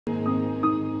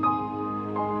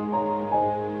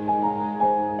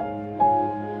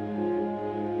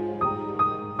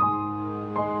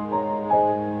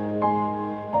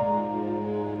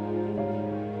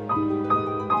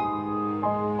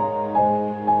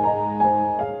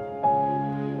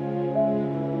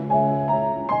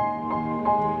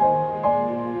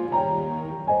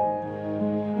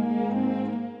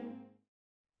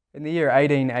year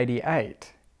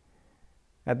 1888,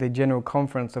 at the General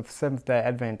Conference of Seventh-day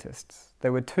Adventists,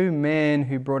 there were two men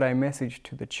who brought a message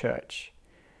to the church.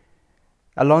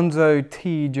 Alonzo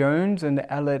T. Jones and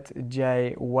Allet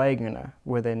J. Waggoner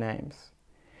were their names.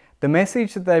 The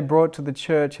message that they brought to the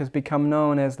church has become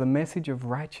known as the message of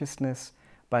righteousness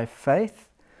by faith,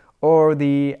 or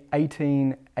the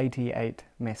 1888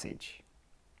 message.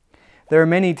 There are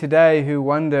many today who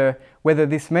wonder whether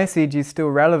this message is still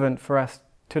relevant for us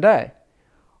today,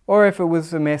 or if it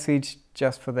was a message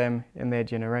just for them in their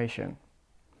generation.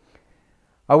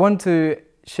 I want to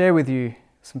share with you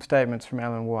some statements from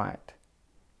Ellen White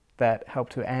that help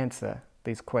to answer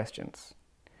these questions.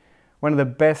 One of the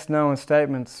best known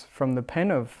statements from the pen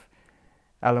of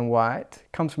Ellen White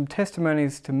comes from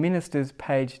Testimonies to Ministers,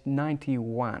 page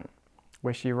 91,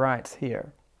 where she writes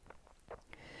here,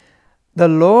 "The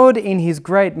Lord in His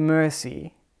great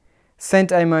mercy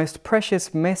sent a most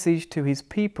precious message to His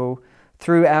people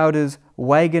through elders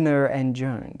Waggoner and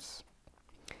Jones.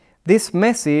 This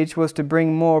message was to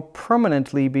bring more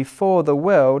prominently before the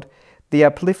world the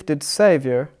uplifted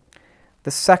Saviour,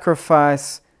 the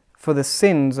sacrifice for the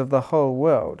sins of the whole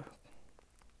world.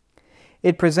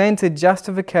 It presented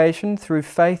justification through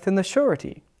faith in the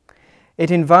surety.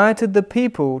 It invited the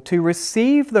people to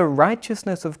receive the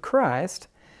righteousness of Christ,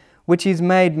 which is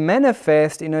made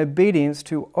manifest in obedience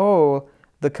to all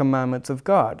the commandments of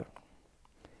God."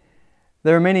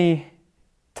 There are many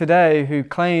today who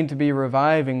claim to be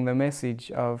reviving the message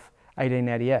of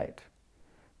 1888.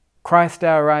 Christ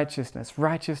our righteousness,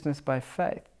 righteousness by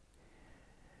faith.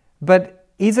 But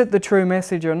is it the true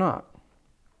message or not?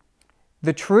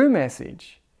 The true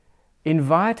message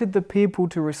invited the people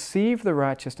to receive the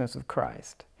righteousness of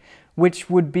Christ, which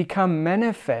would become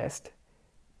manifest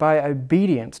by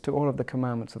obedience to all of the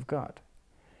commandments of God.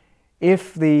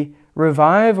 If the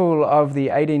revival of the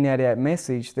 1888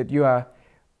 message that you are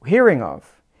hearing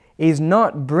of is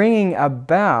not bringing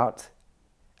about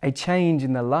a change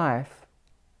in the life,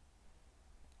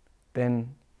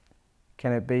 then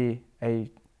can it be a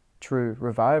true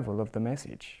revival of the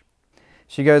message?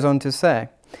 She goes on to say,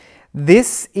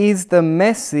 "This is the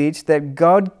message that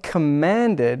God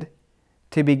commanded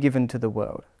to be given to the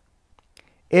world.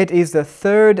 It is the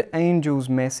third angel's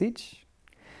message,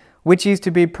 which is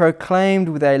to be proclaimed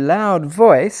with a loud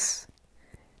voice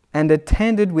and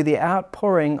attended with the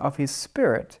outpouring of His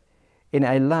Spirit in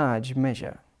a large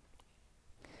measure."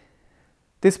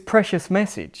 This precious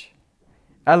message,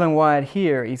 Ellen White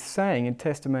here is saying in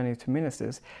Testimonies to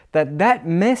Ministers, that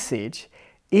message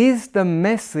is the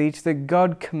message that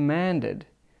God commanded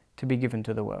to be given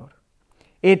to the world.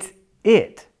 It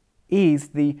is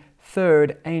the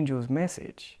third angel's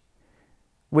message,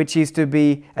 which is to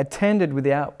be attended with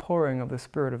the outpouring of the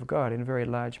Spirit of God in very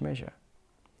large measure.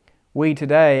 We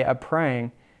today are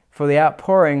praying for the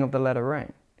outpouring of the latter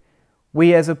rain.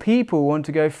 We as a people want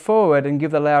to go forward and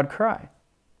give the loud cry.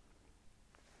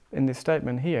 In this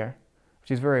statement here,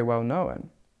 which is very well known,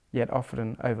 yet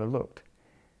often overlooked,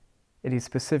 it is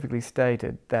specifically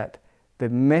stated that the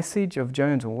message of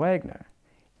Jones and Waggoner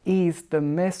is the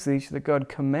message that God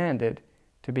commanded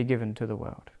to be given to the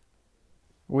world.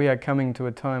 We are coming to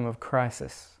a time of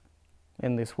crisis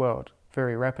in this world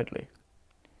very rapidly.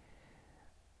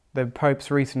 The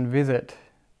Pope's recent visit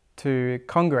to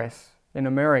Congress in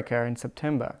America in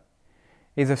September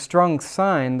is a strong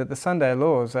sign that the Sunday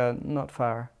laws are not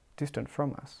far distant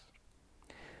from us.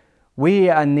 We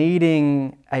are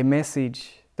needing a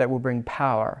message that will bring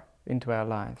power into our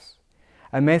lives,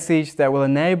 a message that will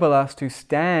enable us to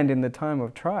stand in the time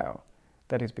of trial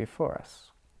that is before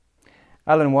us.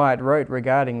 Ellen White wrote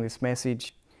regarding this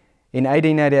message in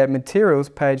 1888 Materials,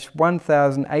 page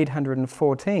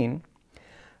 1814,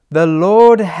 "The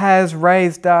Lord has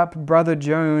raised up Brother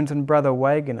Jones and Brother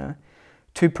Waggoner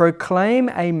to proclaim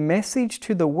a message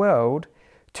to the world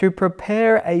to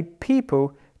prepare a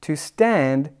people to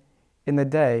stand in the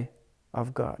day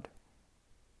of God."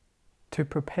 To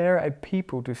prepare a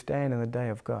people to stand in the day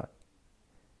of God.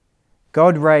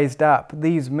 God raised up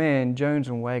these men, Jones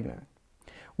and Waggoner,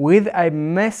 with a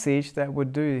message that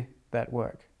would do that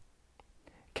work.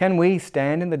 Can we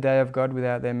stand in the day of God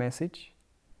without their message?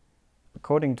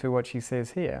 According to what she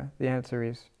says here, the answer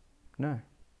is no.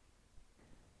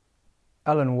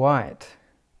 Ellen White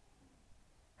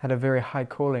had a very high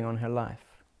calling on her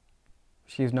life.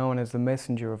 She is known as the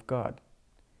messenger of God.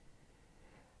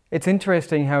 It's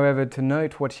interesting, however, to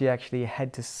note what she actually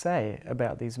had to say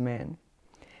about these men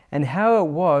and how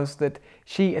it was that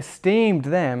she esteemed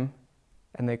them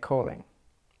and their calling.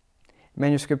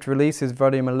 Manuscript Releases,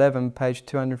 Volume 11, page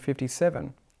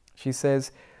 257. She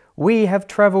says, "We have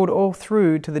travelled all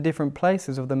through to the different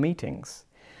places of the meetings.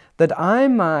 that I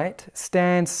might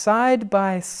stand side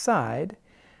by side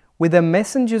with the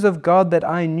messengers of God that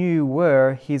I knew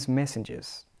were his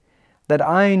messengers, that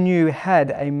I knew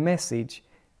had a message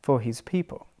for his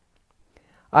people.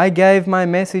 I gave my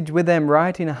message with them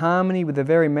right in harmony with the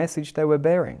very message they were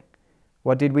bearing.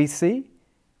 What did we see?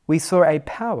 We saw a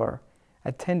power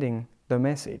attending the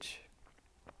message.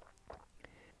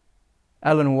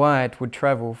 Ellen White would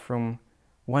travel from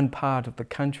one part of the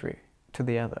country to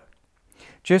the other,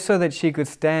 just so that she could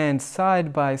stand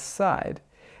side by side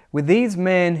with these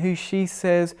men who she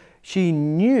says she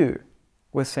knew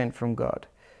were sent from God,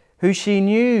 who she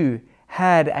knew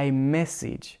had a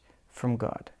message from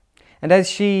God. And as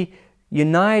she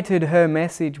united her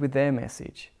message with their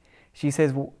message, she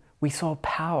says, we saw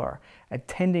power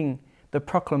attending the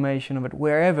proclamation of it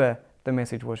wherever the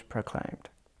message was proclaimed.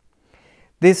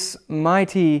 This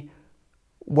mighty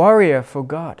warrior for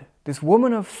God, this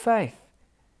woman of faith,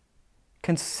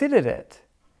 considered it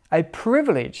a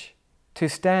privilege to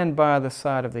stand by the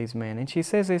side of these men. And she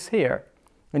says this here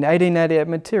in 1888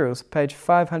 Materials, page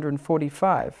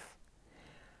 545.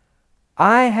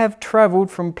 I have travelled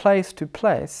from place to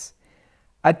place,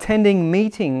 attending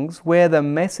meetings where the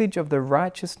message of the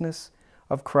righteousness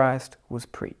of Christ was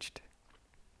preached.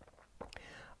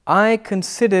 I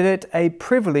considered it a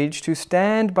privilege to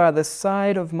stand by the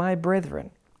side of my brethren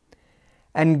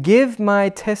and give my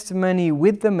testimony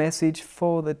with the message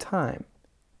for the time.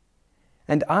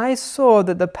 And I saw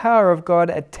that the power of God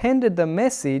attended the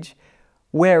message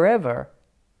wherever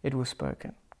it was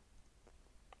spoken.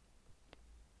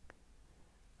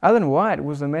 Ellen White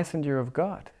was the messenger of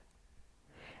God.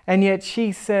 And yet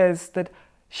she says that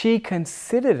she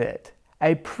considered it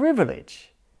a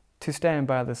privilege to stand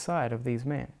by the side of these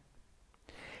men.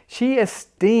 She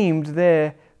esteemed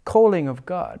their calling of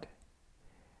God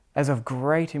as of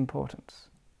great importance.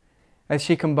 As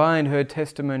she combined her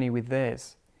testimony with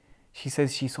theirs, she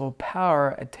says she saw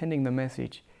power attending the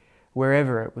message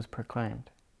wherever it was proclaimed.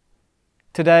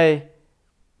 Today,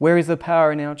 where is the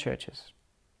power in our churches?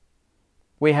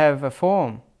 We have a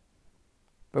form,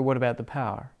 but what about the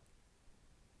power?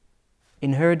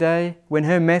 In her day, when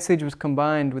her message was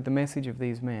combined with the message of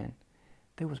these men,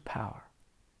 there was power.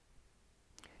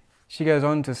 She goes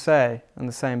on to say on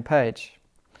the same page,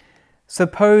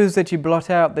 suppose that you blot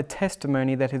out the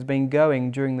testimony that has been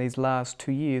going during these last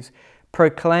 2 years,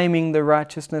 proclaiming the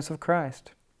righteousness of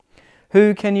Christ.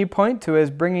 Who can you point to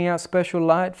as bringing out special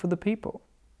light for the people?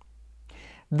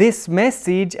 This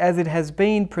message, as it has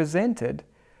been presented,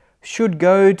 should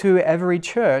go to every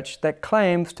church that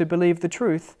claims to believe the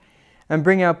truth and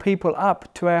bring our people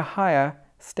up to a higher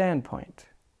standpoint.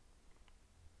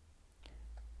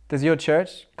 Does your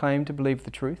church claim to believe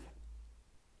the truth?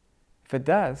 If it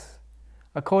does,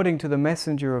 according to the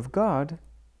messenger of God,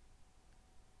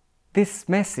 this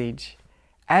message,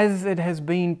 as it has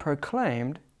been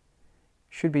proclaimed,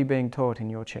 should be being taught in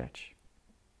your church.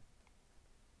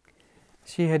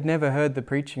 She had never heard the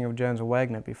preaching of Jones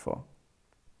Waggoner before.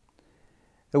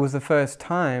 It was the first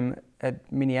time at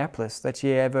Minneapolis that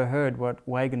she ever heard what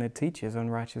Waggoner teaches on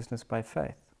righteousness by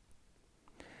faith.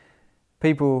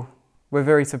 People were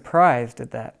very surprised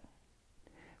at that.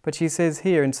 But she says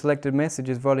here in Selected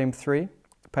Messages, Volume 3,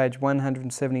 page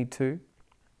 172,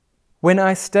 when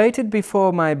I stated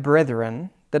before my brethren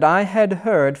that I had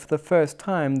heard for the first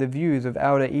time the views of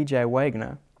Elder E.J.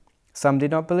 Waggoner, some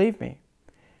did not believe me.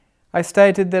 I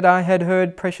stated that I had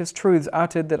heard precious truths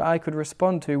uttered that I could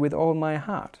respond to with all my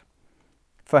heart.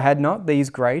 For had not these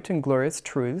great and glorious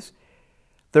truths,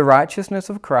 the righteousness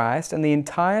of Christ and the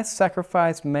entire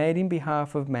sacrifice made in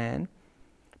behalf of man,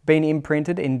 been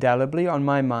imprinted indelibly on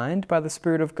my mind by the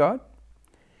Spirit of God?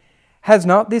 Has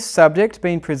not this subject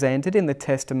been presented in the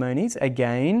testimonies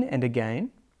again and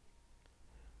again?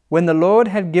 When the Lord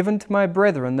had given to my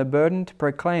brethren the burden to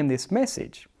proclaim this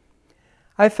message,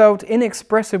 I felt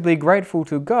inexpressibly grateful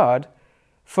to God,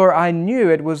 for I knew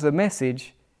it was the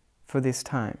message for this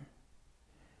time.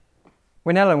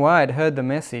 When Ellen White heard the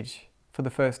message for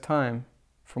the first time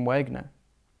from Waggoner,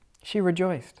 she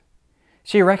rejoiced.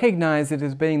 She recognized it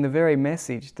as being the very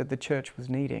message that the church was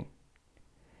needing.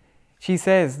 She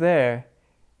says there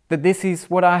that this is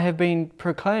what I have been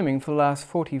proclaiming for the last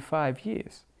 45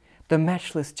 years, the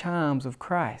matchless charms of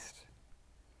Christ.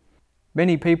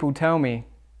 Many people tell me,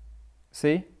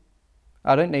 see,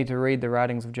 I don't need to read the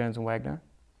writings of Jones and Waggoner.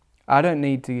 I don't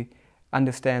need to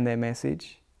understand their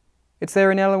message. It's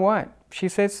there in Ellen White. She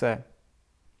says so.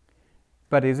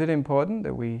 But is it important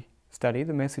that we study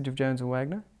the message of Jones and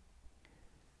Waggoner?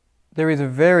 There is a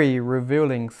very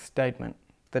revealing statement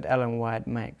that Ellen White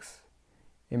makes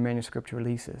in manuscript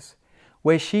releases,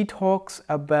 where she talks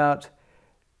about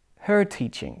her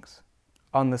teachings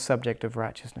on the subject of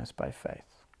righteousness by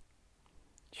faith.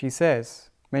 She says,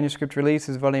 Manuscript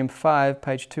Releases, Volume 5,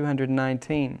 page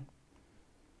 219,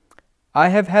 "I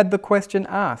have had the question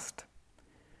asked,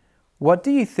 what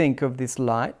do you think of this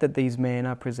light that these men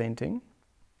are presenting?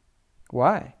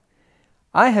 Why,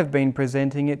 I have been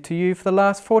presenting it to you for the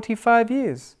last 45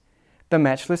 years, the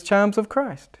matchless charms of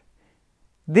Christ.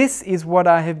 This is what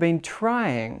I have been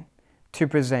trying to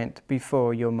present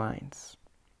before your minds.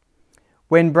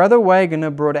 When Brother Waggoner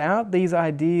brought out these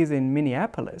ideas in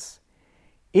Minneapolis,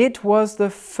 it was the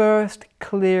first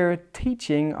clear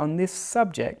teaching on this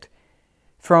subject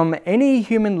from any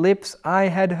human lips I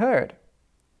had heard,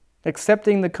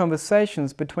 excepting the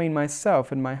conversations between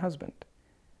myself and my husband.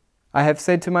 I have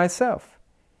said to myself,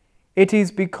 it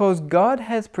is because God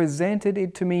has presented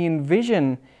it to me in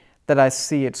vision that I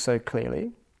see it so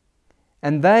clearly,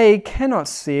 and they cannot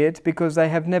see it because they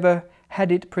have never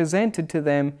had it presented to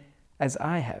them as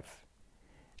I have.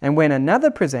 And when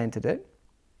another presented it,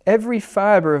 every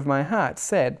fibre of my heart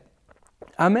said,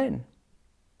 Amen."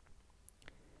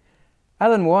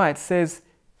 Ellen White says,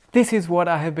 this is what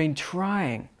I have been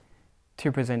trying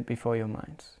to present before your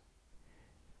minds.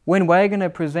 When Waggoner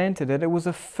presented it, it was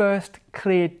the first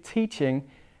clear teaching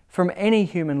from any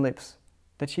human lips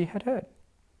that she had heard,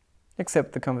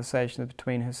 except the conversations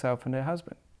between herself and her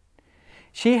husband.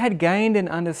 She had gained an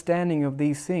understanding of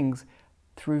these things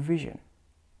through vision.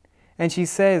 And she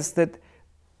says that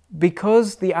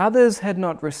because the others had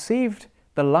not received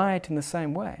the light in the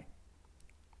same way,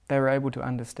 they were able to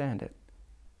understand it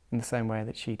in the same way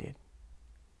that she did.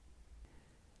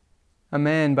 A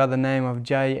man by the name of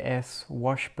J.S.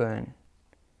 Washburn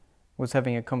was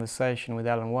having a conversation with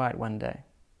Ellen White one day.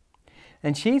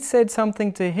 And she said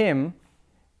something to him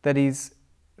that is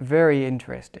very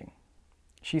interesting.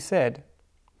 She said,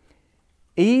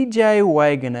 E.J.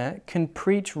 Waggoner can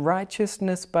preach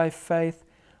righteousness by faith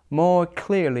more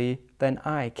clearly than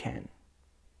I can.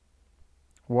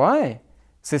 Why,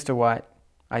 Sister White?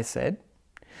 I said.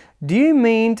 Do you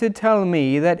mean to tell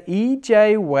me that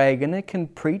E.J. Waggoner can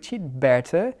preach it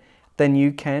better than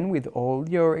you can with all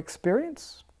your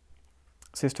experience?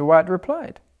 Sister White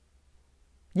replied,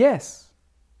 Yes.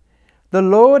 The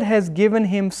Lord has given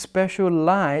him special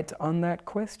light on that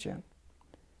question.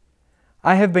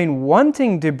 I have been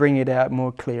wanting to bring it out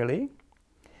more clearly,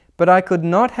 but I could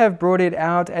not have brought it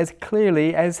out as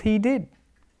clearly as he did.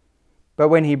 But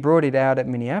when he brought it out at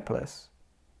Minneapolis,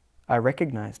 I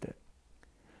recognized it.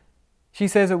 She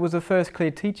says it was the first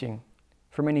clear teaching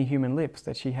from any human lips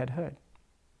that she had heard.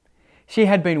 She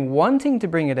had been wanting to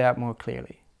bring it out more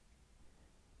clearly.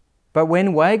 But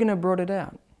when Waggoner brought it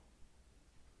out,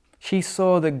 she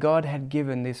saw that God had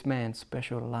given this man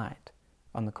special light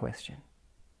on the question.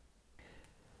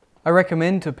 I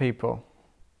recommend to people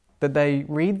that they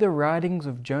read the writings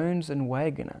of Jones and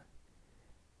Waggoner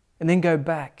and then go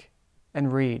back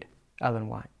and read Ellen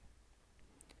White.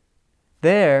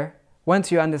 There,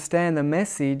 once you understand the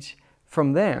message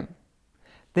from them,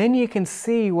 then you can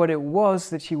see what it was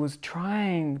that she was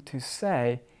trying to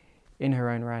say in her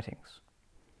own writings.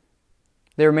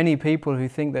 There are many people who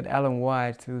think that Ellen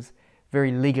White was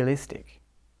very legalistic.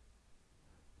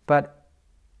 But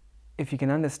if you can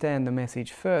understand the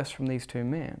message first from these two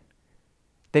men,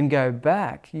 then go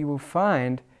back, you will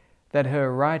find that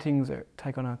her writings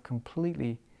take on a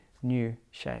completely new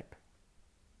shape.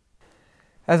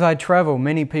 As I travel,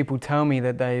 many people tell me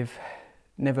that they've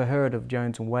never heard of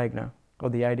Jones and Waggoner or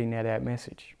the 1888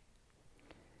 message.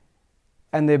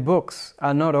 And their books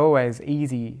are not always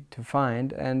easy to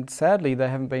find, and sadly they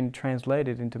haven't been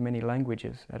translated into many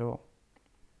languages at all.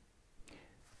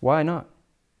 Why not?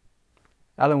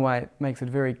 Ellen White makes it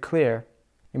very clear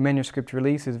in Manuscript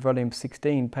Releases, Volume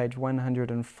 16, page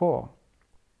 104.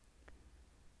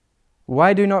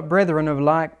 Why do not brethren of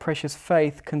like precious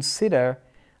faith consider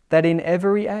that in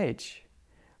every age,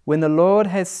 when the Lord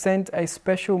has sent a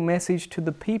special message to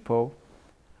the people,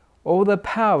 all the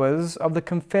powers of the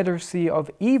confederacy of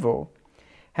evil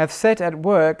have set at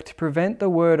work to prevent the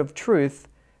word of truth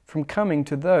from coming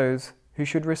to those who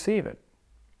should receive it?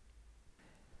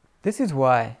 This is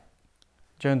why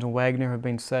Jones and Waggoner have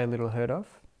been so little heard of.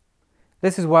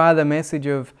 This is why the message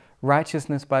of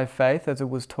righteousness by faith, as it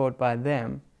was taught by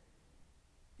them,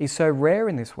 is so rare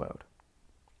in this world.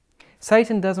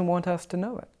 Satan doesn't want us to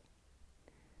know it.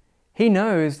 He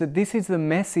knows that this is the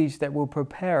message that will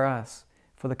prepare us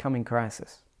for the coming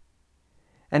crisis.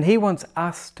 And he wants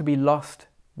us to be lost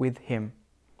with him.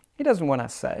 He doesn't want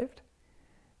us saved.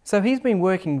 So he's been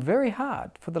working very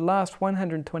hard for the last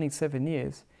 127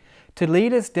 years to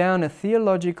lead us down a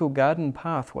theological garden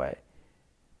pathway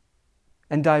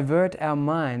and divert our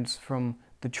minds from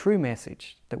the true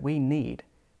message that we need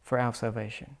for our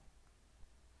salvation.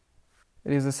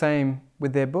 It is the same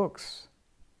with their books.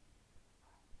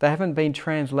 They haven't been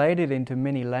translated into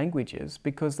many languages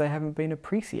because they haven't been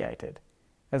appreciated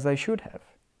as they should have.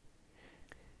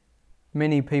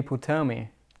 Many people tell me,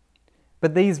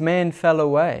 but these men fell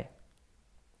away.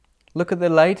 Look at the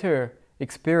later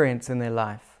experience in their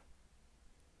life.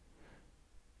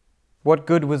 What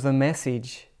good was the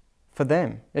message for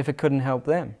them if it couldn't help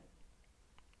them?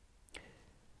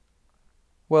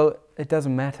 Well, it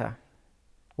doesn't matter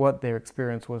what their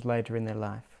experience was later in their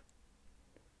life.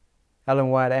 Ellen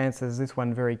White answers this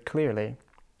one very clearly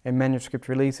in Manuscript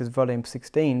Releases, Volume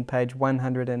 16, page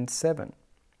 107.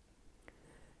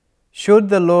 Should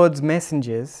the Lord's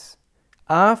messengers,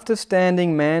 after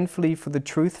standing manfully for the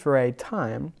truth for a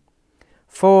time,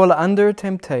 fall under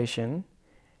temptation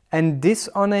and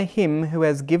dishonour Him who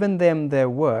has given them their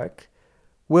work,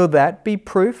 will that be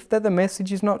proof that the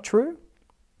message is not true?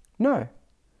 No,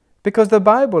 because the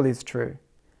Bible is true,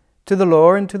 to the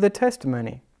law and to the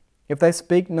testimony. If they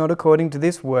speak not according to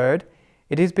this word,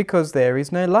 it is because there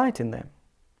is no light in them.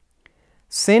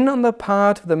 Sin on the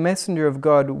part of the messenger of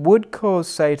God would cause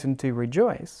Satan to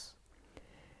rejoice,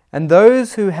 and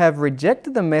those who have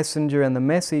rejected the messenger and the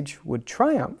message would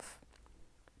triumph,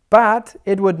 but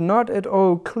it would not at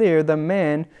all clear the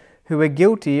men who were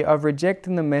guilty of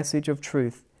rejecting the message of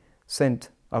truth sent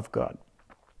of God.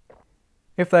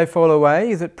 If they fall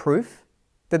away, is it proof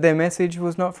that their message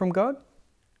was not from God?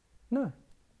 No.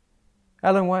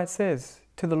 Ellen White says,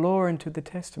 to the law and to the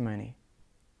testimony.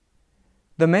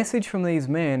 The message from these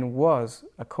men was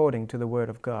according to the Word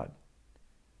of God.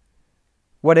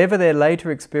 Whatever their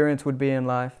later experience would be in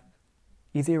life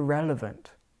is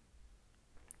irrelevant.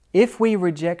 If we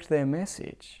reject their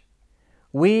message,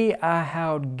 we are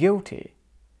held guilty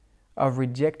of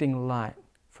rejecting light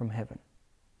from heaven.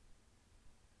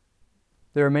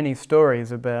 There are many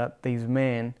stories about these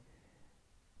men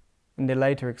and their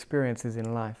later experiences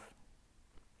in life.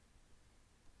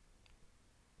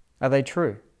 Are they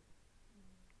true?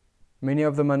 Many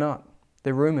of them are not.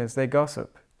 They're rumors, they're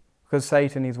gossip, because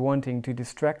Satan is wanting to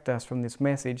distract us from this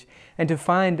message and to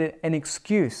find an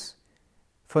excuse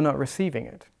for not receiving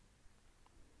it.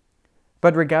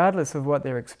 But regardless of what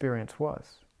their experience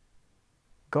was,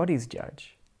 God is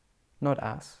judge, not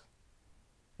us.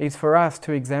 It's for us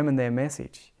to examine their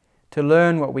message, to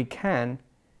learn what we can,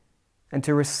 and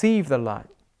to receive the light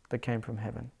that came from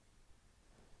heaven.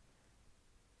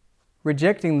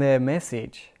 Rejecting their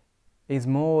message is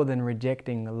more than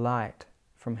rejecting the light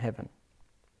from heaven.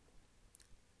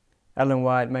 Ellen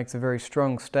White makes a very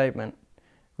strong statement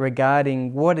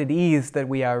regarding what it is that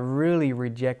we are really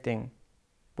rejecting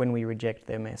when we reject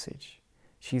their message.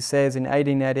 She says in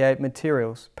 1888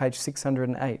 Materials, page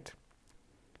 608,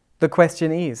 the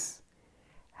question is,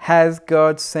 has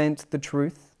God sent the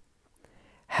truth?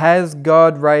 Has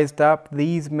God raised up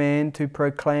these men to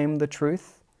proclaim the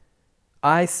truth?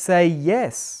 I say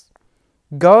yes.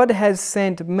 God has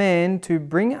sent men to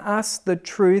bring us the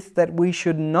truth that we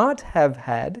should not have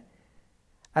had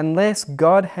unless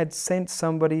God had sent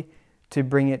somebody to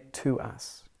bring it to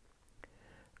us.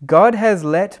 God has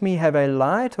let me have a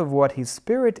light of what His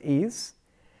Spirit is,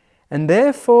 and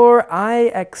therefore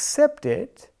I accept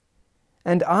it,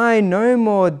 and I no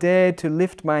more dare to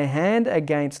lift my hand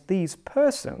against these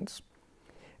persons,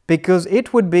 because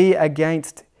it would be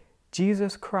against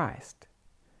Jesus Christ,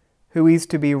 who is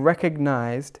to be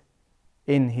recognized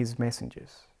in His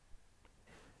messengers.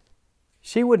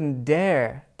 She wouldn't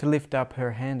dare to lift up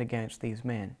her hand against these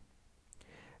men,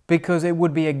 because it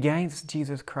would be against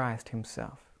Jesus Christ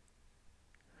Himself.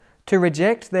 To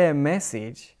reject their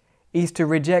message is to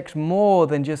reject more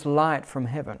than just light from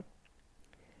heaven,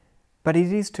 but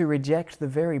it is to reject the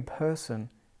very person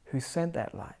who sent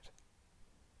that light,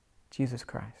 Jesus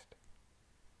Christ.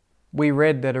 We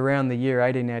read that around the year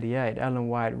 1888, Ellen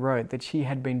White wrote that she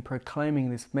had been proclaiming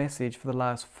this message for the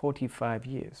last 45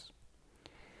 years.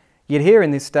 Yet here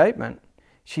in this statement,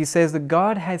 she says that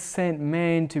God has sent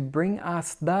man to bring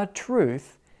us the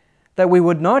truth that we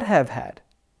would not have had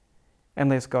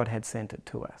unless God had sent it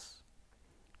to us.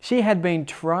 She had been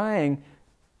trying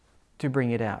to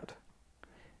bring it out.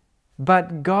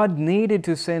 But God needed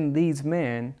to send these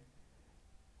men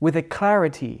with a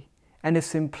clarity and a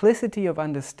simplicity of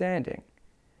understanding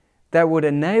that would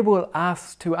enable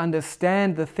us to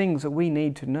understand the things that we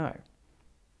need to know.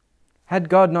 Had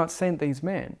God not sent these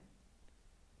men,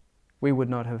 we would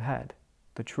not have had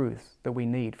the truth that we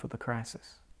need for the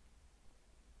crisis.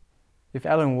 If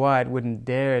Ellen White wouldn't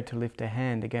dare to lift a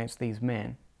hand against these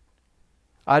men,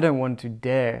 I don't want to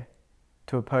dare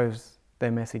to oppose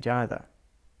their message either.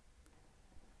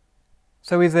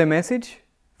 So is their message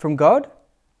from God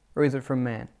or is it from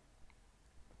man?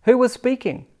 Who was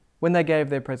speaking when they gave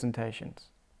their presentations?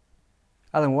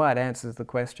 Ellen White answers the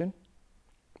question.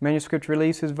 Manuscript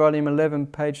Releases, Volume 11,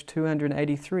 page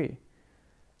 283.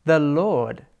 The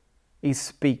Lord is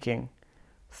speaking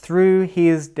through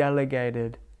His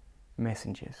delegated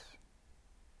messengers.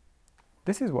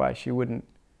 This is why she wouldn't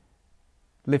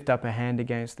lift up a hand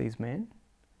against these men,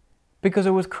 because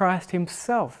it was Christ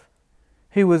Himself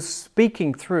who was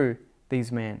speaking through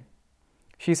these men.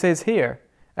 She says here,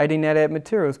 1888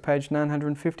 Materials, page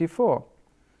 954,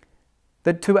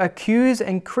 that to accuse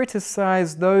and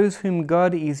criticize those whom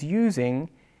God is using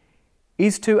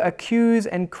is to accuse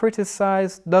and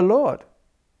criticize the Lord,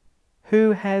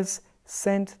 who has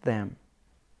sent them.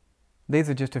 These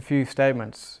are just a few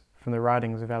statements from the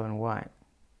writings of Ellen White,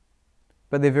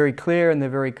 but they're very clear and they're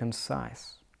very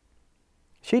concise.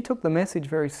 She took the message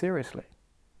very seriously.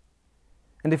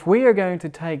 And if we are going to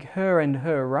take her and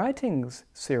her writings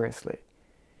seriously,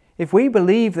 if we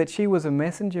believe that she was a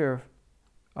messenger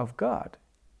of God,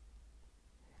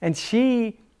 and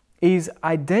she is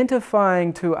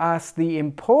identifying to us the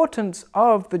importance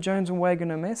of the Jones and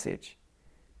Waggoner message,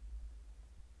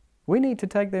 we need to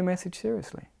take their message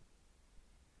seriously.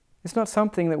 It's not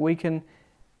something that we can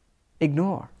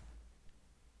ignore.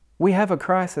 We have a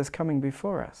crisis coming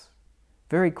before us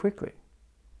very quickly.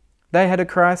 They had a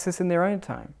crisis in their own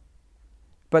time.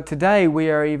 But today we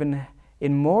are even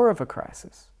in more of a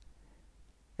crisis.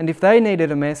 And if they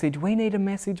needed a message, we need a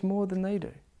message more than they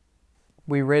do.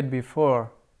 We read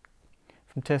before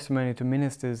from Testimony to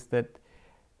Ministers that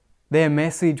their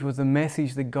message was the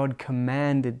message that God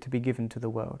commanded to be given to the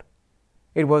world.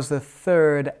 It was the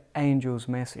third angel's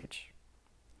message.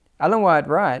 Ellen White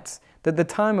writes that the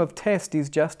time of test is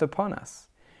just upon us.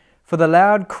 For the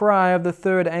loud cry of the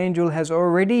third angel has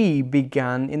already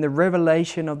begun in the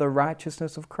revelation of the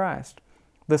righteousness of Christ,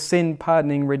 the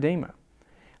sin-pardoning Redeemer.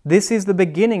 This is the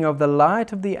beginning of the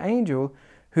light of the angel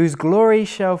whose glory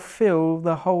shall fill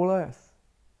the whole earth.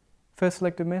 First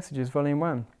Selected Messages, Volume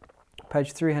 1,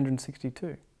 page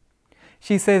 362.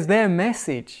 She says their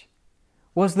message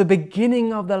was the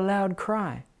beginning of the loud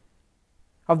cry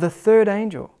of the third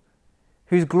angel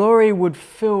whose glory would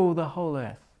fill the whole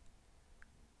earth.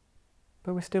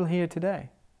 But we're still here today.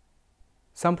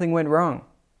 Something went wrong.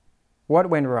 What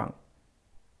went wrong?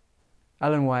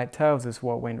 Ellen White tells us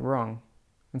what went wrong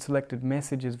in Selected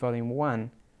Messages, Volume 1,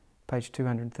 page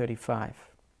 235.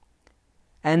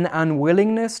 An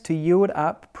unwillingness to yield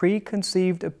up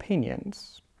preconceived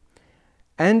opinions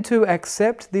and to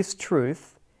accept this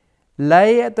truth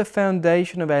lay at the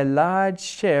foundation of a large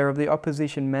share of the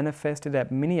opposition manifested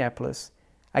at Minneapolis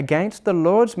against the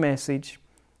Lord's message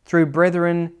through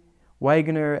Brethren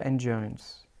Waggoner and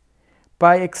Jones.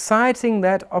 By exciting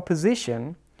that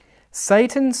opposition,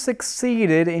 Satan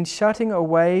succeeded in shutting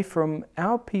away from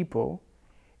our people,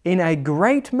 in a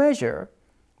great measure,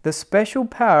 the special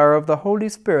power of the Holy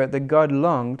Spirit that God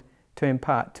longed to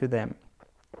impart to them.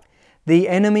 The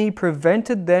enemy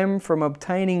prevented them from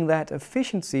obtaining that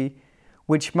efficiency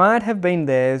which might have been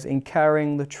theirs in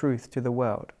carrying the truth to the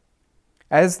world,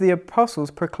 as the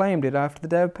apostles proclaimed it after the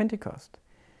day of Pentecost.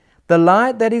 The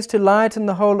light that is to lighten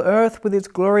the whole earth with its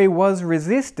glory was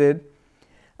resisted,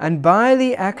 and by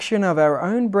the action of our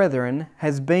own brethren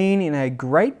has been in a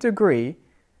great degree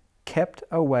kept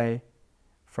away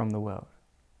from the world.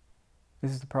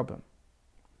 This is the problem.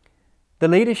 The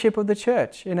leadership of the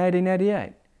church in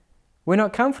 1888 were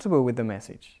not comfortable with the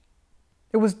message.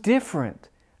 It was different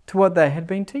to what they had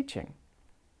been teaching.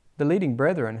 The leading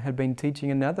brethren had been teaching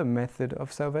another method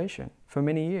of salvation for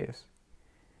many years.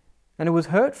 And it was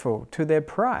hurtful to their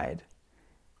pride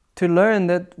to learn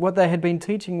that what they had been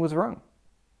teaching was wrong.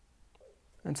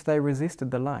 And so they resisted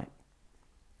the light.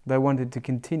 They wanted to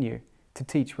continue to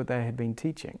teach what they had been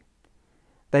teaching.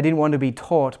 They didn't want to be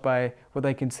taught by what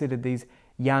they considered these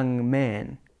young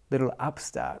men, little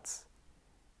upstarts.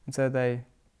 And so they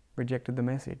rejected the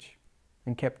message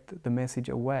and kept the message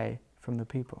away from the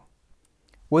people.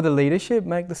 Will the leadership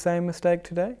make the same mistake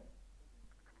today?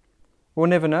 We'll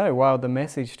never know while the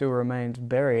message still remains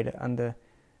buried under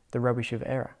the rubbish of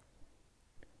error.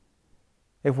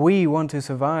 If we want to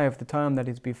survive the time that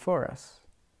is before us,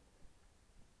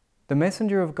 the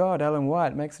messenger of God, Ellen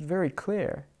White, makes it very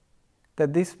clear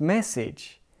that this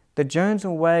message that Jones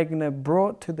and Waggoner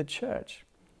brought to the church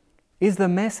is the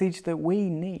message that we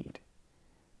need.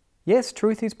 Yes,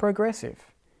 truth is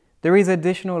progressive. There is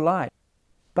additional light,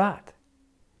 but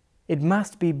it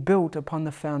must be built upon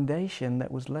the foundation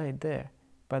that was laid there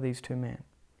by these two men.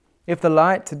 If the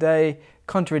light today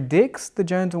contradicts the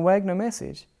Jones and Waggoner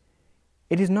message,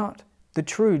 it is not the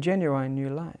true, genuine new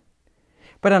light.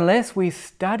 But unless we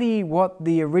study what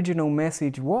the original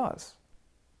message was,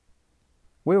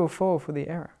 we will fall for the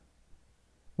error.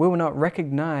 We will not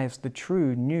recognize the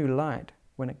true new light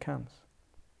when it comes.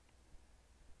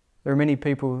 There are many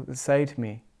people that say to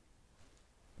me,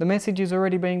 the message is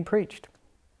already being preached.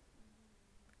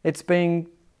 It's being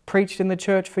preached in the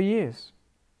church for years.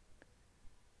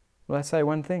 Well, I say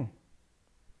one thing.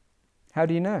 How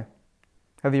do you know?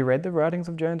 Have you read the writings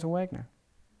of Jones and Waggoner?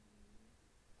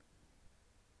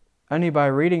 Only by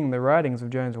reading the writings of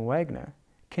Jones and Waggoner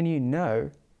can you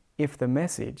know if the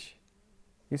message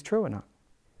is true or not.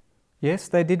 Yes,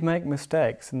 they did make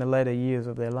mistakes in the later years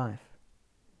of their life.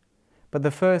 But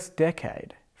the first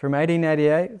decade, from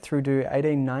 1888 through to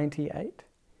 1898,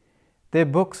 their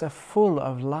books are full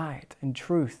of light and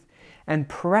truth and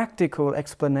practical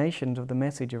explanations of the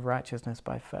message of righteousness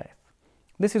by faith.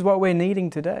 This is what we're needing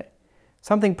today.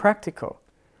 Something practical,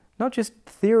 not just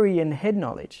theory and head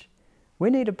knowledge. We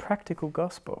need a practical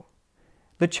gospel.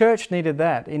 The church needed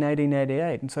that in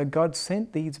 1888, and so God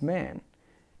sent these men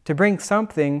to bring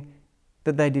something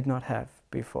that they did not have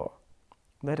before.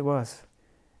 That was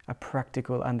a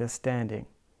practical understanding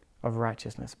of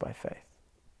righteousness by faith.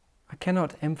 I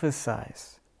cannot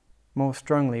emphasize more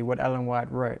strongly what Ellen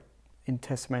White wrote in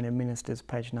Testimony of Ministers,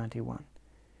 page 91.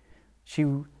 She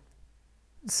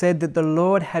said that the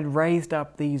Lord had raised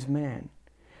up these men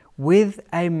with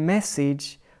a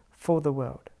message for the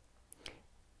world.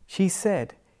 She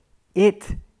said,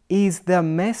 it is the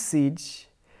message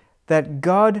that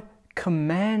God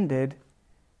commanded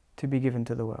to be given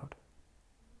to the world.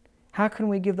 How can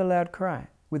we give the loud cry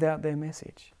without their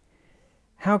message?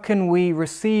 How can we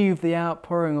receive the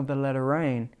outpouring of the latter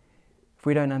rain if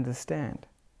we don't understand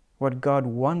what God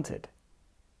wanted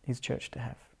His church to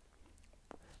have?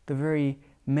 The very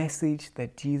message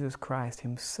that Jesus Christ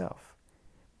Himself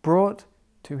brought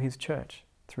to His church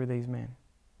through these men.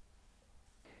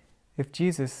 If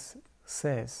Jesus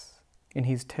says in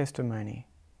His testimony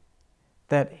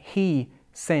that He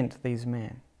sent these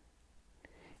men,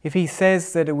 if He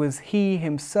says that it was He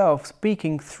Himself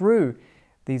speaking through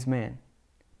these men,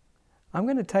 I'm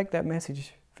going to take that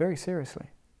message very seriously.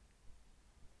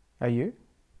 Are you?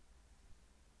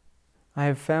 I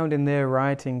have found in their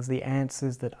writings the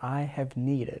answers that I have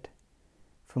needed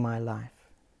for my life.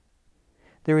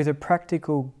 There is a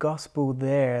practical gospel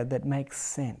there that makes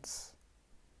sense.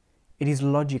 It is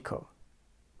logical.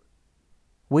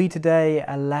 We today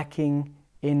are lacking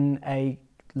in a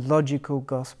logical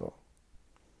gospel.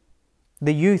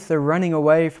 The youth are running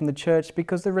away from the church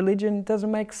because the religion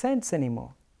doesn't make sense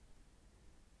anymore.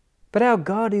 But our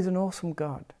God is an awesome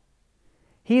God.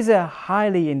 He's a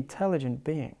highly intelligent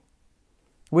being.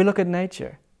 We look at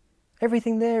nature.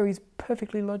 Everything there is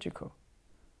perfectly logical.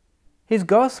 His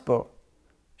gospel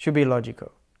should be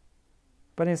logical.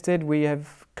 But instead we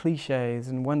have cliches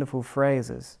and wonderful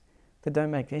phrases that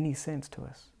don't make any sense to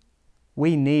us.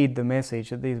 We need the message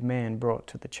that these men brought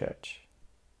to the church.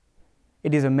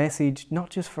 It is a message not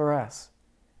just for us,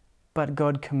 but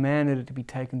God commanded it to be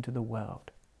taken to the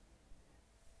world.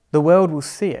 The world will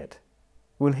see it,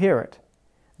 will hear it.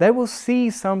 They will see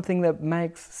something that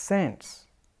makes sense.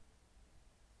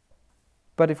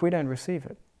 But if we don't receive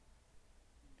it,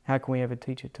 how can we ever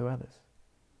teach it to others?